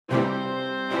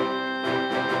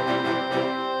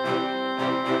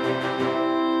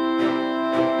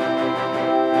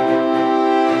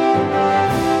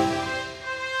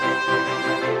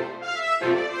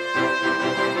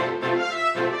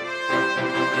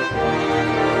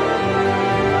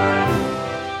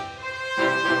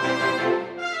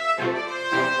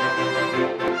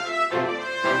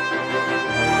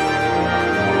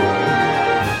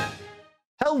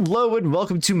and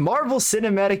welcome to Marvel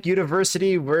Cinematic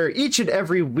University, where each and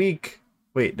every week...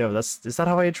 Wait, no, is that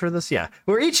how I intro this? Yeah.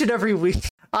 Where each and every week,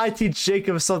 I teach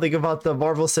Jacob something about the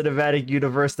Marvel Cinematic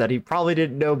Universe that he probably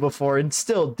didn't know before, and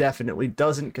still definitely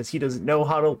doesn't, because he doesn't know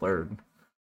how to learn.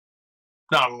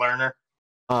 Not a learner.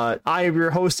 I am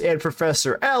your host and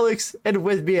professor, Alex, and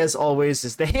with me, as always,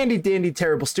 is the handy-dandy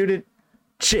terrible student,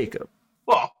 Jacob.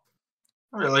 Well,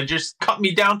 really just cut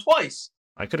me down twice.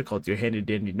 I could have called you a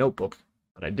handy-dandy notebook,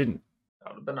 but I didn't.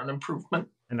 That would have been an improvement.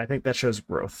 And I think that shows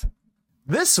growth.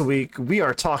 This week, we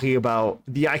are talking about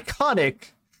the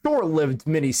iconic, short-lived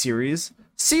miniseries,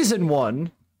 Season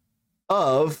 1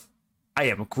 of I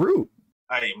Am Groot.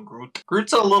 I Am Groot.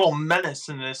 Groot's a little menace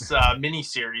in this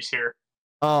miniseries here.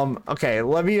 Okay,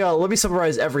 let me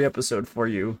summarize every episode for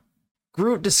you.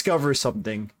 Groot discovers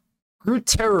something. Groot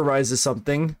terrorizes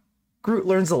something. Groot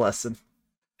learns a lesson.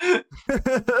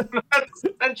 That's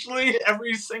essentially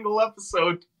every single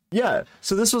episode. Yeah,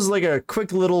 so this was like a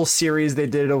quick little series they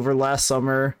did over last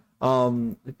summer.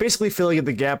 Basically filling in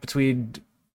the gap between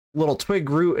little twig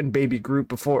Groot and baby Groot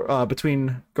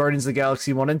between Guardians of the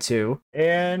Galaxy 1 and 2.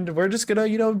 And we're just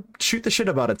gonna, shoot the shit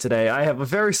about it today. I have a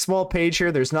very small page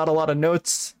here. There's not a lot of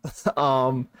notes.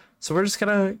 So we're just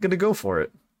gonna go for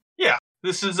it. Yeah,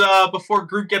 this is before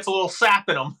Groot gets a little sap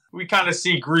in him. We kind of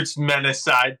see Groot's menace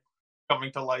side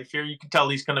coming to life here. You can tell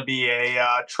he's gonna be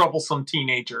a troublesome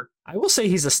teenager. I will say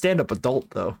he's a stand-up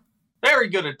adult, though. Very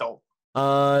good adult.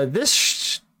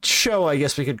 This show, I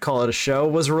guess we could call it a show,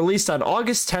 was released on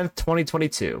August 10th,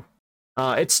 2022.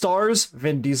 It stars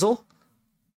Vin Diesel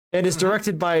and is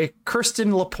directed by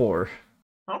Kirsten Lepore.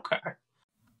 Okay.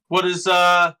 What has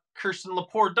Kirsten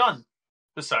Lepore done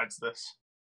besides this?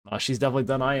 She's definitely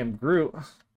done I Am Groot.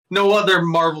 No other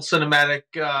Marvel Cinematic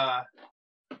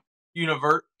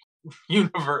Universe. I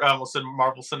almost said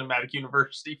Marvel Cinematic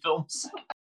University films.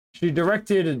 She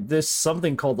directed this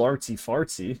something called Artsy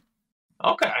Fartsy.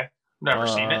 Okay. Never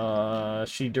seen it.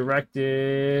 She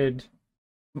directed...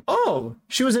 Oh!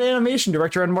 She was an animation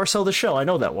director on Marcel the Shell. I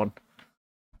know that one.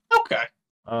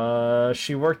 Okay.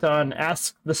 She worked on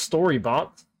Ask the Storybot.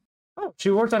 Oh, she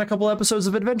worked on a couple episodes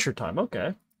of Adventure Time.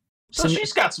 Okay. So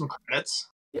she's got some credits.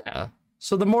 Yeah.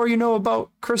 So the more you know about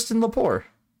Kirsten Lepore.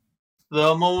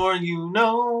 The more you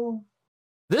know.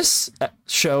 This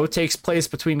show takes place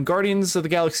between Guardians of the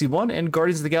Galaxy 1 and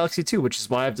Guardians of the Galaxy 2, which is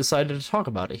why I've decided to talk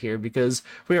about it here, because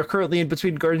we are currently in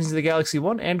between Guardians of the Galaxy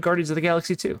 1 and Guardians of the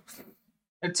Galaxy 2.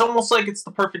 It's almost like it's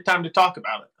the perfect time to talk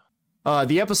about it.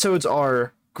 The episodes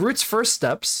are Groot's First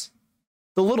Steps,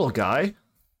 The Little Guy,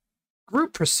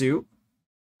 Groot Pursuit,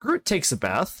 Groot Takes a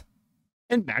Bath,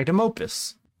 and Magnum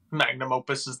Opus. Magnum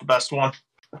Opus is the best one.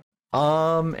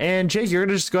 And Jake, you're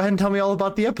gonna just go ahead and tell me all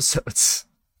about the episodes.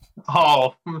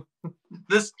 Oh,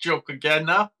 this joke again,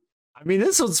 huh? I mean,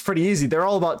 this one's pretty easy. They're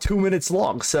all about 2 minutes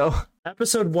long, so...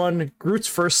 Episode 1, Groot's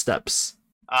First Steps.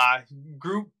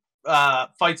 Groot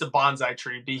fights a bonsai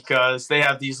tree because they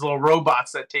have these little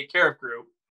robots that take care of Groot.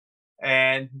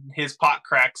 And his pot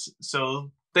cracks,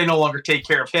 so they no longer take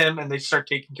care of him, and they start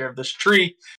taking care of this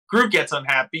tree. Groot gets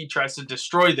unhappy, tries to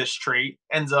destroy this tree,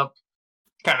 ends up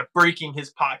kind of breaking his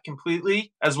pot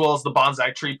completely, as well as the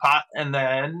bonsai tree pot, and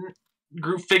then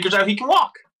Groot figures out he can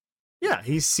walk. Yeah,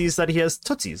 he sees that he has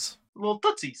tootsies. Little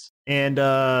tootsies. And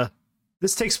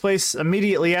this takes place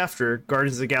immediately after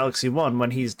Guardians of the Galaxy 1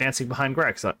 when he's dancing behind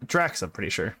Drax, I'm pretty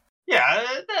sure. Yeah,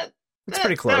 it's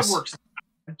pretty close. That works.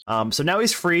 So now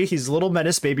he's free. He's a little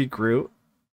menace baby Groot.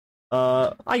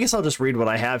 I guess I'll just read what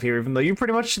I have here, even though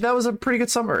that was a pretty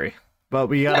good summary. But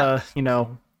we gotta,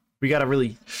 we gotta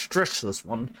really stretch this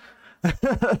one.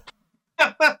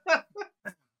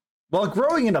 While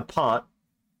growing in a pot,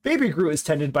 baby Groot is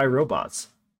tended by robots.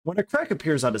 When a crack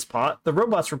appears on his pot, the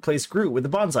robots replace Groot with a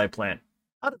bonsai plant.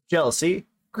 Out of jealousy,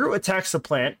 Groot attacks the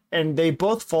plant, and they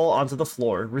both fall onto the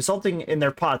floor, resulting in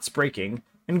their pots breaking,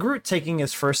 and Groot taking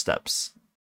his first steps.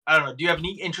 I don't know, do you have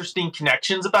any interesting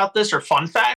connections about this, or fun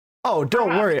facts? Oh,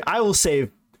 don't worry, I will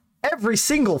save every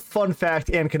single fun fact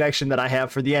and connection that I have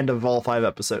for the end of all 5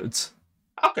 episodes.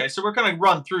 Okay, so we're gonna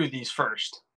run through these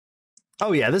first.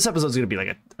 Oh yeah, this episode's gonna be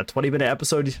like a 20-minute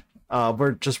episode.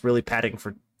 We're just really padding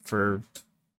for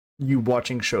you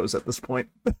watching shows at this point.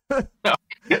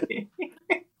 Okay.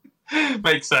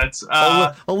 Makes sense.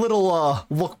 A little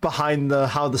look behind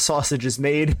how the sausage is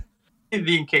made.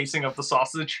 The encasing of the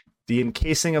sausage. The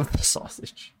encasing of the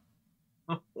sausage.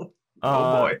 Oh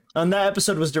boy. And that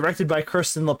episode was directed by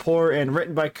Kirsten Lepore and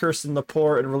written by Kirsten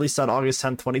Lepore and released on August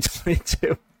 10th,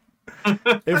 2022.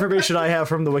 Information I have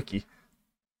from the wiki.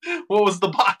 What was the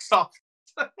box office?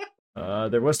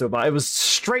 There was no, it was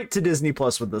straight to Disney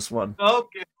Plus with this one.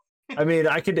 Okay. I mean,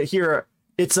 I could hear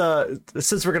It's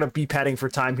since we're gonna be padding for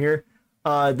time here,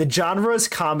 the genre is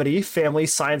comedy, family,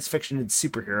 science fiction, and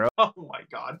superhero. Oh my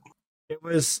god. It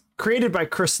was created by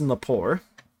Kristen Lepore,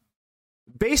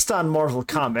 based on Marvel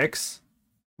Comics,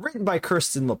 written by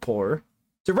Kristen Lepore,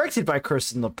 directed by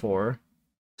Kristen Lepore,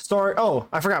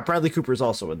 I forgot Bradley Cooper is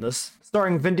also in this,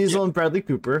 starring Vin Diesel and Bradley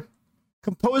Cooper,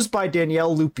 composed by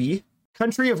Danielle Lupi.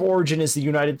 Country of origin is the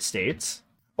United States.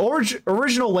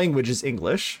 Original language is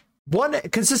English.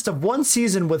 Consists of one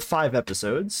season with 5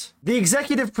 episodes. The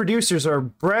executive producers are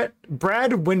Brad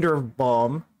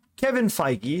Winderbaum, Kevin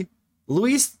Feige,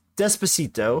 Luis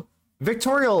Despacito,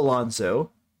 Victoria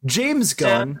Alonso, James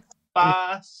Gunn,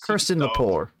 and Kirsten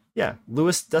Lepore. Yeah,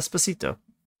 Luis Despacito.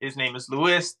 His name is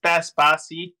Luis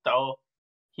Despacito.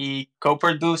 He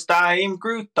co-produced I Am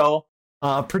Groot.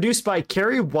 Produced by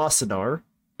Kerry Wassenaar.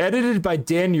 Edited by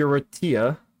Dan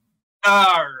Urrutia.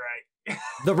 All right.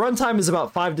 The runtime is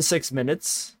about 5 to 6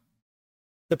 minutes.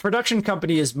 The production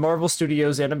company is Marvel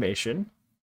Studios Animation.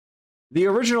 The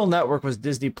original network was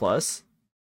Disney Plus.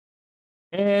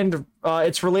 And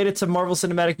it's related to Marvel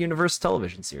Cinematic Universe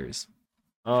television series.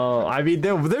 I mean,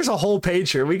 there's a whole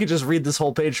page here. We could just read this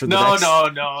whole page for the next...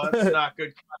 No. That's not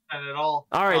good content at all.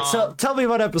 All right, so tell me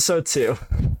about episode 2.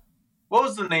 What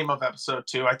was the name of episode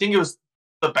 2? I think it was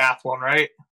the bath one, right?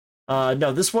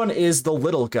 No, this one is The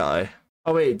Little Guy.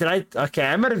 Oh, wait, okay,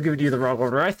 I might have given you the wrong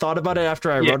order. I thought about it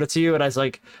after I wrote it to you, and I was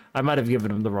like, I might have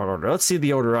given him the wrong order. Let's see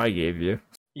the order I gave you.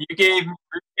 You gave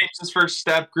Groot takes his first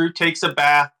step, Groot takes a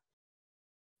bath,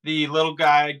 the little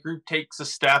guy, Groot takes a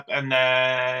step, and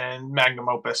then Magnum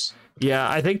Opus. Yeah,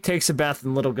 I think takes a bath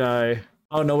and little guy...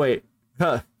 Oh, no, wait.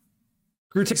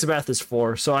 Groot takes a bath is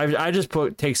 4, so I just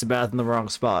put takes a bath in the wrong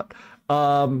spot.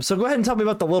 So go ahead and tell me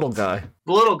about the little guy.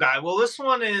 The little guy. Well, this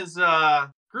one is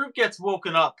Groot gets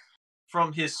woken up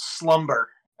from his slumber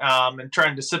and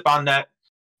trying to sip on that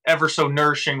ever so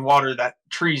nourishing water that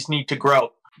trees need to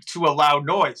grow to a loud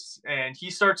noise. And he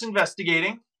starts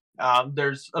investigating.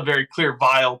 There's a very clear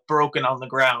vial broken on the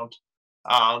ground,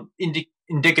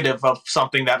 indicative of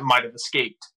something that might have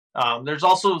escaped. There's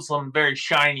also some very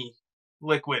shiny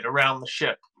liquid around the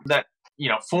ship that,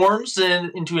 forms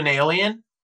into an alien.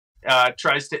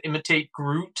 Tries to imitate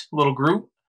little Groot,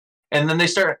 and then they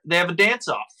have a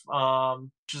dance-off,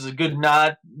 which is a good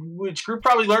nod, which Groot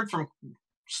probably learned from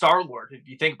Star-Lord, if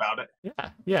you think about it.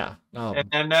 Yeah.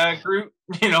 And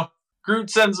Groot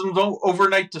sends them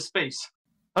overnight to space.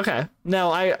 Okay, now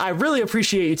I really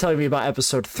appreciate you telling me about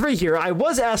episode 3 here. I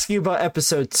was asking about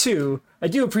episode 2. I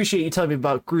do appreciate you telling me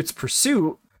about Groot's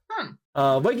pursuit.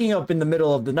 Waking up in the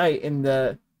middle of the night in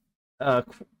the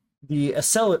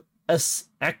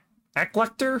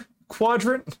Eclector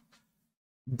quadrant.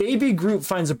 Baby Groot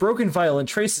finds a broken vial and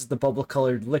traces the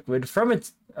bubble-colored liquid from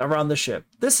it around the ship.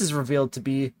 This is revealed to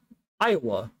be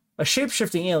Iowa, a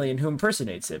shape-shifting alien who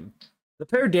impersonates him. The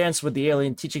pair dance with the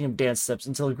alien, teaching him dance steps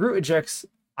until Groot ejects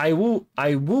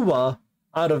Iwuwa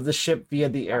out of the ship via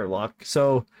the airlock.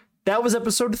 So that was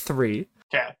episode 3.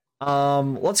 Okay.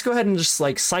 Let's go ahead and just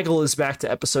cycle this back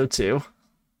to episode 2.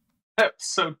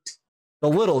 Episode 2. The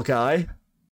Little Guy.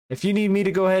 If you need me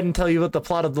to go ahead and tell you what the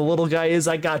plot of The Little Guy is,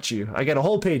 I got you. I got a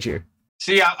whole page here.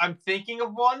 See, I'm thinking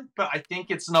of one, but I think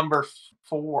it's number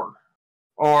 4.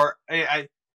 Or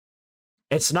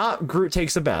It's not Groot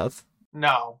Takes a Bath.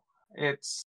 No, and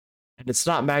it's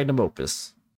not Magnum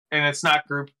Opus. And it's not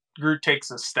Groot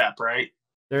Takes a Step, right?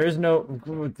 There is no...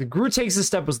 Groot Takes a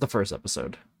Step was the first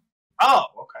episode. Oh,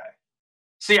 okay.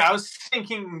 See, I was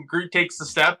thinking Groot Takes a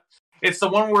Step. It's the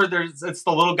one where it's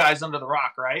the little guys under the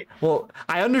rock, right? Well,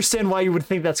 I understand why you would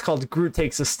think that's called Groot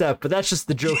Takes a Step, but that's just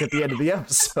the joke at the end of the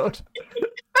episode.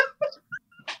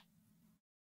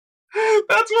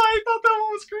 That's why I thought that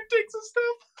one was Groot Takes a Step.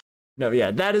 No,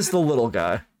 yeah, that is the little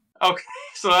guy. Okay,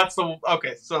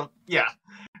 so yeah.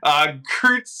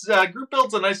 Groot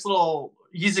builds a nice little...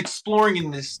 He's exploring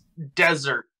in this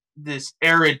desert, this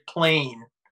arid plain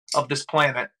of this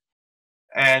planet.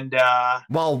 And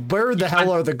well, where the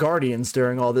hell are the Guardians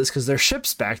during all this? Because their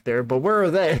ship's back there, but where are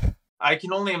they? I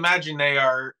can only imagine they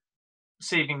are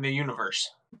saving the universe.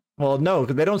 Well, no,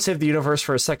 they don't save the universe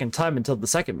for a second time until the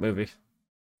second movie.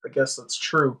 I guess that's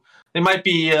true. They might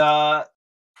be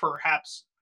perhaps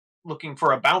looking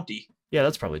for a bounty. Yeah,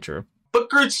 that's probably true. But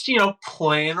Groot's,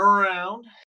 playing around,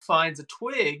 finds a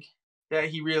twig that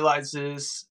he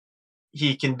realizes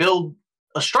he can build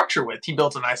a structure with. He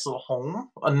built a nice little home,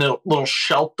 a little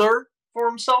shelter for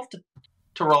himself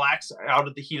to relax out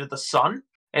of the heat of the sun.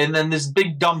 And then this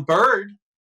big dumb bird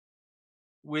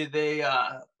with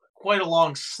a quite a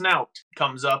long snout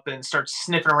comes up and starts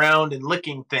sniffing around and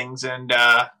licking things. And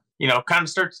kind of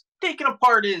starts taking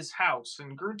apart his house,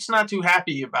 and Groot's not too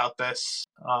happy about this.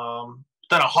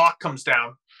 Then a hawk comes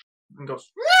down and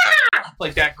goes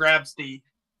like that, grabs the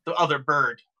other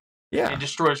bird, and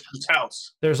destroys Groot's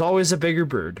house. There's always a bigger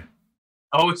bird.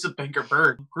 Oh, it's a bigger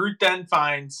bird. Groot then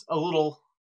finds a little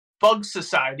bug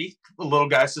society, a little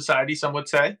guy society, some would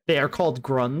say. They are called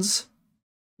Gruns.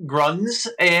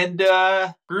 And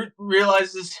Groot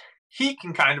realizes he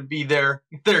can kind of be their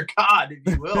god,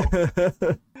 if you will.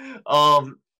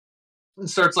 And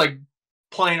starts like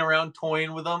playing around,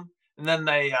 toying with them, and then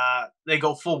they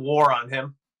go full war on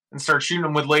him and start shooting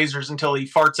him with lasers until he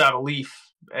farts out a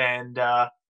leaf, and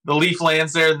the leaf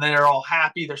lands there, and they're all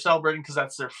happy. They're celebrating because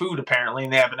that's their food, apparently,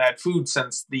 and they haven't had food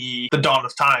since the dawn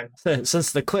of time.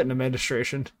 Since the Clinton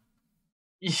administration.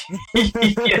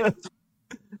 Yeah.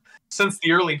 Since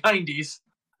the early 90s.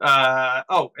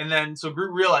 And then so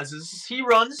Groot realizes he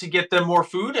runs to get them more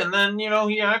food, and then,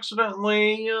 he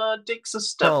accidentally takes a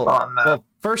step on that. Well,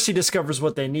 first he discovers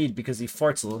what they need because he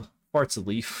farts a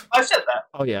leaf. I said that.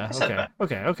 Oh, yeah.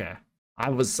 Okay. I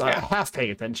was half paying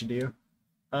attention to you.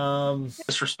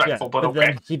 Disrespectful, but okay.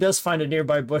 Then he does find a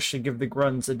nearby bush to give the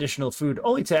Gruns additional food,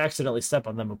 only to accidentally step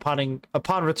on them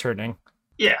upon returning.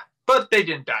 Yeah, but they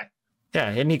didn't die. Yeah,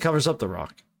 and he covers up the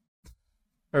rock.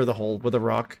 Or the hole with a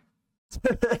rock.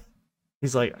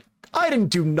 He's like, I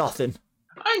didn't do nothing.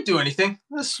 I didn't do anything.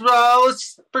 Let's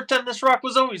pretend this rock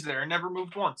was always there and never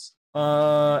moved once.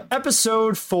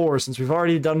 Episode 4, since we've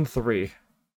already done 3.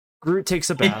 Groot takes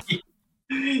a bath.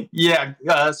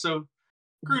 Yeah, so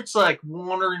Groot's like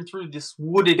wandering through this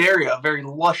wooded area, a very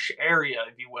lush area,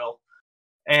 if you will.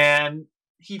 And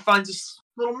he finds this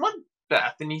little mud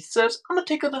bath, and he says, I'm gonna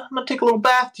take a little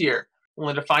bath here.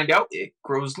 Only to find out it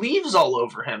grows leaves all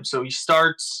over him. So he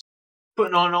starts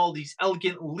putting on all these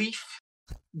elegant leaf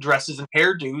dresses and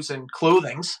hairdos and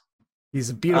clothings. He's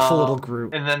a beautiful little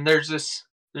Groot. And then there's this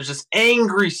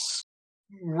angry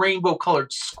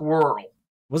rainbow-colored squirrel.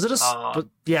 Was it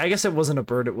I guess it wasn't a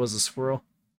bird. It was a squirrel.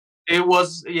 It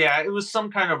was some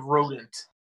kind of rodent.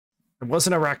 It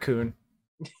wasn't a raccoon.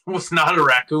 It was not a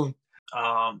raccoon.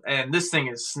 And this thing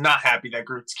is not happy that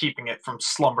Groot's keeping it from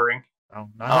slumbering. Oh,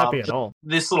 not happy at all.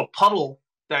 This little puddle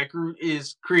that Groot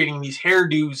is creating these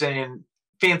hairdos and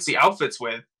fancy outfits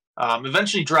with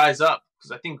eventually dries up because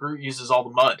I think Groot uses all the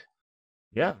mud.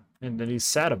 Yeah, and then he's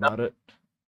sad about it.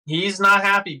 He's not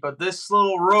happy, but this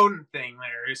little rodent thing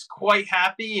there is quite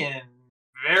happy and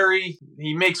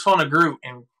he makes fun of Groot,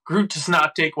 and Groot does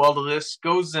not take well to this,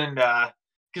 goes and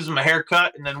gives him a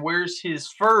haircut, and then wears his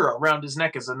fur around his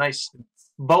neck as a nice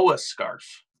boa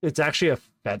scarf. It's actually a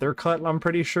feather cut, I'm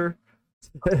pretty sure.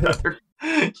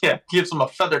 Yeah, gives him a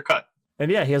feather cut.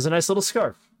 And yeah, he has a nice little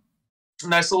scarf.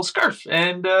 Nice little scarf.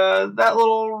 And that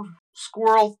little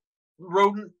squirrel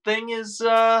rodent thing is,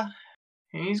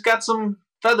 he's got some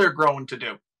feather growing to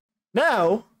do.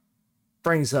 Now,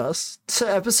 brings us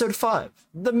to episode 5,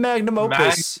 the Magnum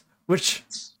Opus, which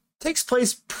takes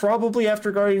place probably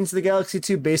after Guardians of the Galaxy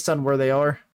 2 based on where they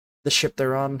are. The ship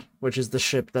they're on, which is the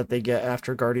ship that they get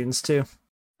after Guardians 2.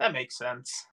 That makes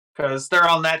sense. Because they're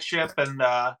on that ship, and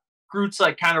Groot's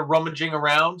like kind of rummaging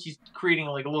around. He's creating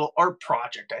like a little art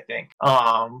project, I think.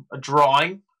 A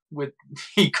drawing with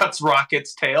he cuts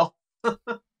Rocket's tail,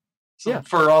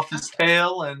 fur off his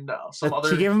tail, and some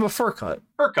other. He gave him a fur cut.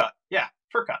 Fur cut,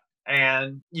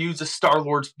 and uses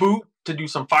Star-Lord's boot to do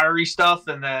some fiery stuff,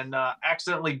 and then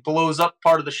accidentally blows up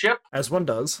part of the ship, as one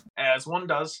does.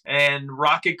 And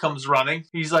Rocket comes running.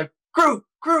 He's like, Groot,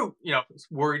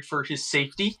 worried for his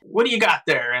safety. What do you got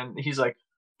there? And he's like,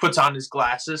 puts on his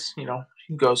glasses, he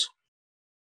goes,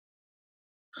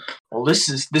 well, this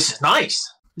is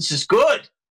nice. This is good.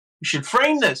 We should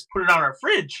frame this, put it on our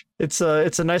fridge. It's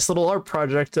a nice little art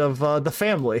project of the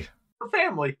family. The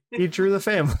family. He drew the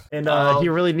family. And he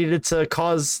really needed to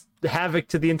cause havoc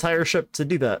to the entire ship to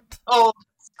do that. Oh,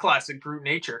 classic Groot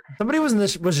nature. Somebody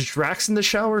was Drax in the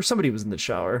shower? Somebody was in the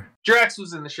shower. Drax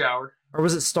was in the shower. Or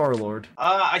was it Star-Lord?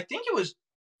 I think it was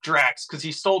Drax, because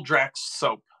he stole Drax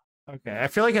soap. Okay, I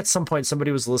feel like at some point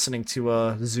somebody was listening to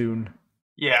Zune.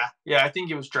 Yeah, I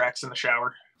think it was Drax in the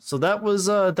shower. So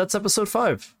that's episode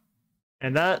 5.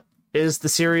 And that is the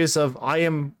series of I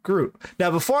Am Groot. Now,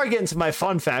 before I get into my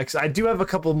fun facts, I do have a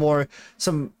couple more,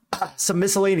 some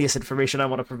miscellaneous information I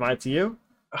want to provide to you.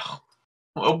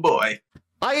 Oh boy.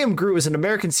 I Am Groot is an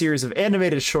American series of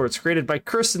animated shorts created by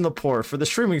Kirsten Lepore for the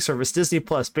streaming service Disney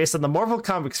Plus based on the Marvel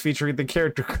Comics featuring the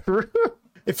character Groot.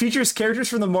 It features characters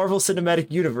from the Marvel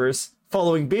Cinematic Universe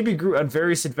following Baby Groot on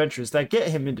various adventures that get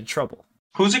him into trouble.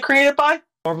 Who's it created by?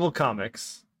 Marvel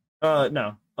Comics.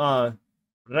 No. What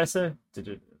did I say?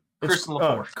 Kirsten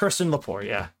Lepore. Kirsten Lepore,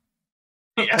 yeah.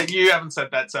 Yeah, you haven't said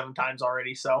that 7 times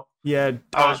already, so Yeah,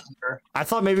 I was sure. I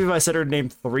thought maybe if I said her name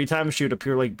 3 times, she would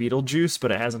appear like Beetlejuice,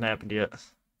 but it hasn't happened yet.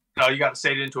 No, you got to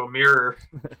say it into a mirror.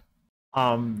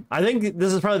 I think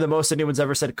this is probably the most anyone's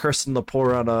ever said Kirsten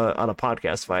Lepore on a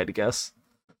podcast, if I had to guess.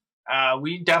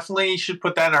 We definitely should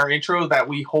put that in our intro that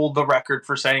we hold the record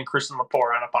for saying Kristen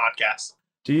Lepore on a podcast.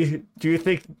 Do you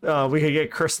think we could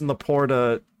get Kristen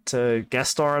Lepore to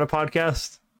guest star on a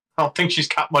podcast? I don't think she's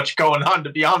got much going on, to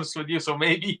be honest with you, so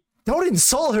maybe. Don't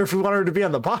insult her if we want her to be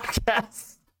on the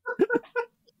podcast.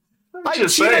 She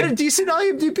saying. had a decent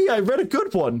IMDb. I read a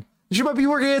good one. She might be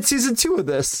working at season 2 of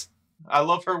this. I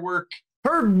love her work.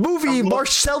 Her movie,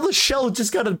 Marcel the Shell,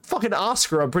 just got a fucking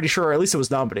Oscar, I'm pretty sure. Or at least it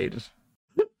was nominated.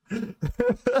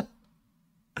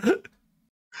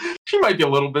 She might be a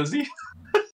little busy.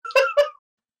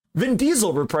 Vin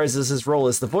Diesel reprises his role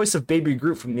as the voice of Baby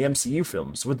Groot from the MCU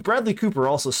films, with Bradley Cooper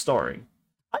also starring.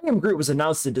 I Am Groot was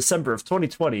announced in December of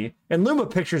 2020, and Luma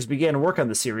Pictures began work on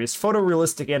the series'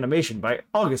 photorealistic animation by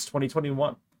August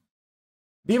 2021.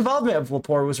 The involvement of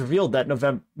Lepore was revealed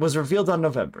on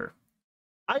November.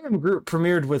 I Am Groot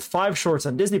premiered with 5 shorts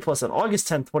on Disney Plus on August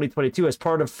 10, 2022 as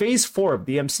part of Phase 4 of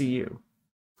the MCU.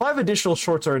 5 additional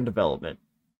shorts are in development.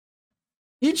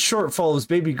 Each short follows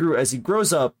Baby Groot as he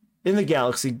grows up in the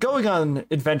galaxy, going on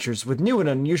adventures with new and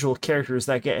unusual characters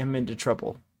that get him into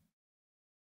trouble.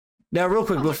 Now, real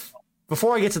quick,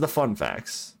 before I get to the fun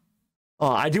facts,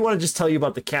 I do want to just tell you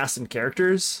about the cast and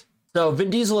characters. So, Vin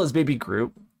Diesel as Baby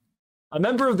Groot, a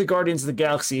member of the Guardians of the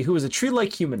Galaxy who is a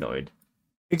tree-like humanoid.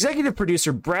 Executive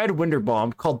producer Brad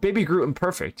Winderbaum called Baby Groot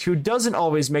imperfect, who doesn't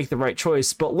always make the right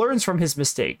choice, but learns from his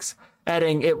mistakes,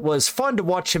 adding, "It was fun to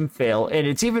watch him fail, and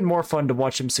it's even more fun to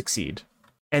watch him succeed."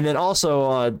 And then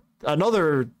also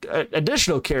another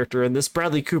additional character in this,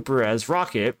 Bradley Cooper as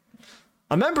Rocket,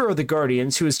 a member of the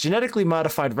Guardians who is genetically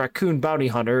modified raccoon bounty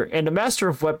hunter and a master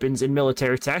of weapons and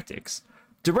military tactics.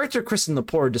 Director Kristen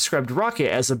Lepore described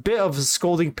Rocket as a bit of a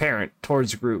scolding parent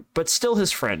towards Groot, but still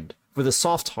his friend, with a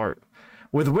soft heart,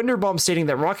 with Winderbaum stating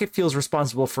that Rocket feels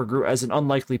responsible for Groot as an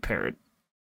unlikely parent.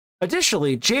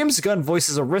 Additionally, James Gunn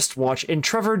voices a wristwatch, and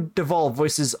Trevor Duvall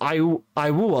voices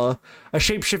Iwua, a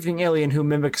shape-shifting alien who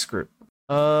mimics Groot.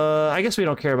 I guess we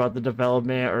don't care about the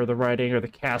development, or the writing, or the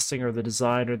casting, or the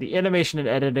design, or the animation and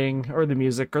editing, or the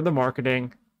music, or the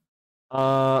marketing.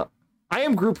 I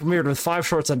Am Groot premiered with 5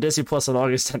 shorts on Disney Plus on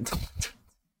August 10th.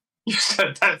 You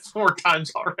said that 4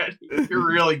 times already. You're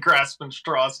really grasping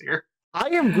straws here. I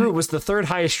Am Groot was the 3rd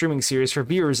highest streaming series for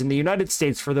viewers in the United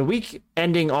States for the week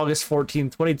ending August 14,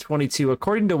 2022,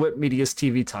 according to Whip Media's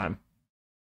TV Time.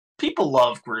 People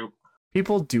love Groot.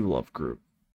 People do love Groot.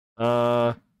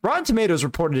 Rotten Tomatoes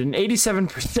reported an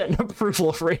 87%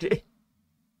 approval rating.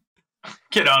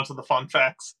 Get on to the fun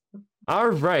facts. All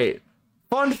right.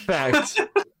 Fun fact.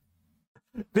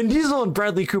 Vin Diesel and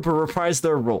Bradley Cooper reprised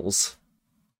their roles.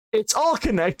 It's all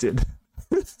connected.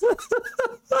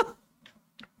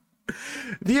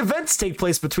 The events take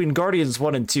place between Guardians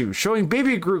 1 and 2, showing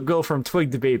Baby Groot go from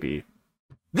twig to baby.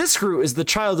 This Groot is the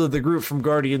child of the Groot from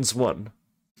Guardians 1.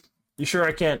 You sure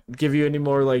I can't give you any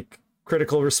more, like,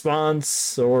 critical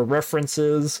response or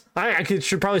references?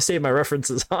 Should probably save my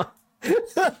references, huh?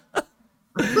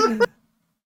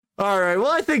 Alright,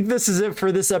 well, I think this is it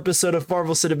for this episode of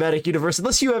Marvel Cinematic Universe.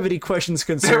 Unless you have any questions,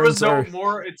 concerns, there was no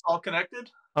more. It's all connected?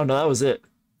 Oh, no, that was it.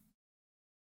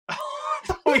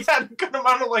 We had a good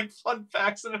amount of like fun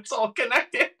facts and it's all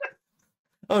connected.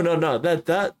 Oh no,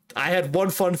 that I had 1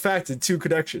 fun fact and 2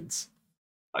 connections.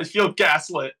 I feel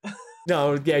gaslit.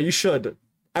 No, yeah, you should.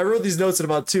 I wrote these notes in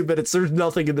about 2 minutes. There's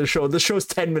nothing in the show. The show's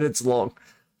 10 minutes long.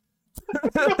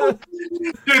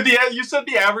 Dude, you said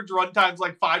the average runtime's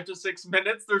like 5 to 6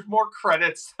 minutes. There's more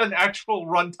credits than actual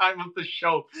runtime of the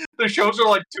show. The shows are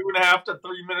like 2.5 to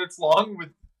 3 minutes long with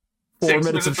 4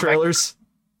 minutes of trailers.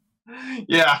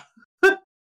 Yeah.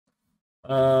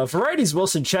 Variety's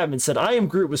Wilson Chapman said, I Am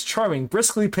Groot was charming,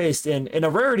 briskly paced, and a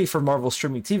rarity for Marvel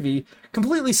streaming TV,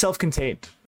 completely self-contained.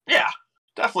 Yeah,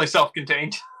 definitely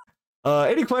self-contained.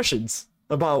 Any questions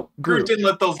about Groot? Groot didn't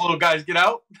let those little guys get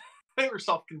out. They were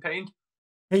self-contained.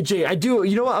 Hey, Jay,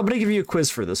 you know what? I'm going to give you a quiz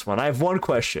for this one. I have 1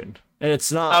 question, and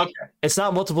it's not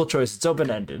multiple choice. It's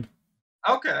open-ended.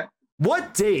 Okay.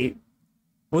 What date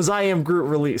was I Am Groot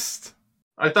released?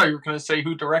 I thought you were going to say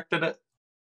who directed it.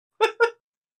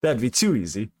 That'd be too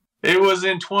easy. It was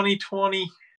in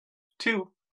 2022.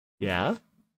 Yeah?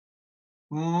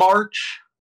 March,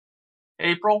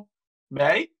 April,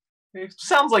 May? It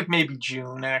sounds like maybe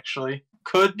June, actually.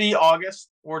 Could be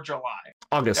August or July.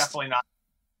 August. Definitely not.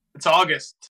 It's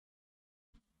August.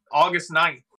 August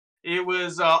 9th. It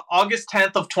was August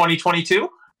 10th of 2022.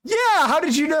 Yeah, how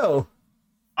did you know?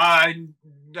 I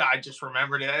just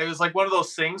remembered it. It was like one of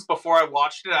those things. Before I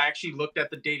watched it, I actually looked at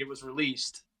the date it was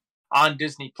released on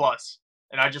Disney Plus,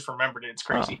 and I just remembered it. It's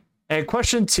crazy. And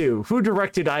question 2: who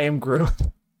directed I Am Groot?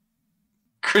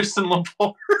 Kristen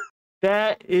Lepore.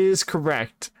 That is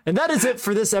correct. And that is it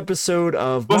for this episode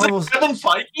of Was Marvel. it Kevin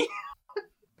Feige?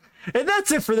 And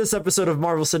that's it for this episode of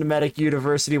Marvel Cinematic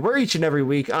University, where each and every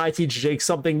week I teach Jake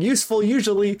something useful,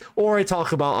 usually, or I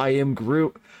talk about I Am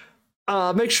Groot.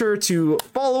 Make sure to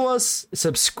follow us,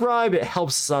 subscribe. It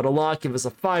helps us out a lot. Give us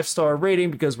a 5-star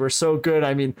rating because we're so good.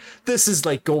 I mean, this is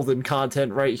like golden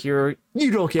content right here.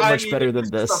 You don't get much better than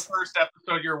this. The first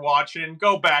episode you're watching,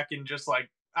 go back and just like,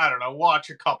 I don't know, watch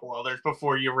a couple others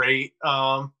before you rate.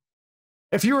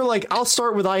 If you were like, I'll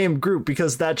start with I Am Groot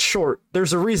because that's short,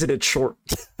 there's a reason it's short.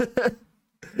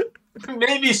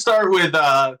 Maybe start with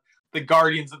the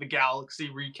Guardians of the Galaxy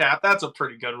recap. That's a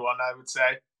pretty good one, I would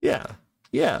say. Yeah.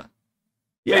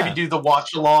 Maybe do the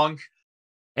watch along.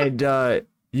 And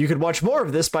you can watch more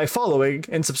of this by following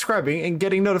and subscribing and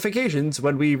getting notifications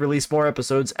when we release more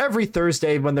episodes every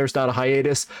Thursday when there's not a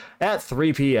hiatus at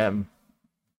 3 p.m.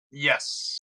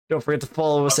 Yes. Don't forget to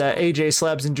follow us at AJ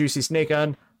Slabs and Juicy Snake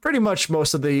on pretty much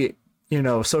most of the,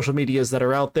 social medias that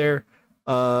are out there.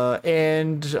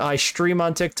 And I stream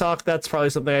on TikTok. That's probably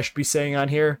something I should be saying on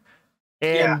here.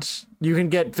 And you can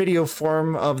get video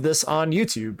form of this on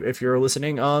YouTube if you're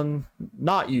listening on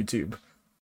not YouTube.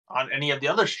 On any of the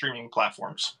other streaming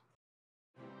platforms.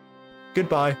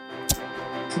 Goodbye.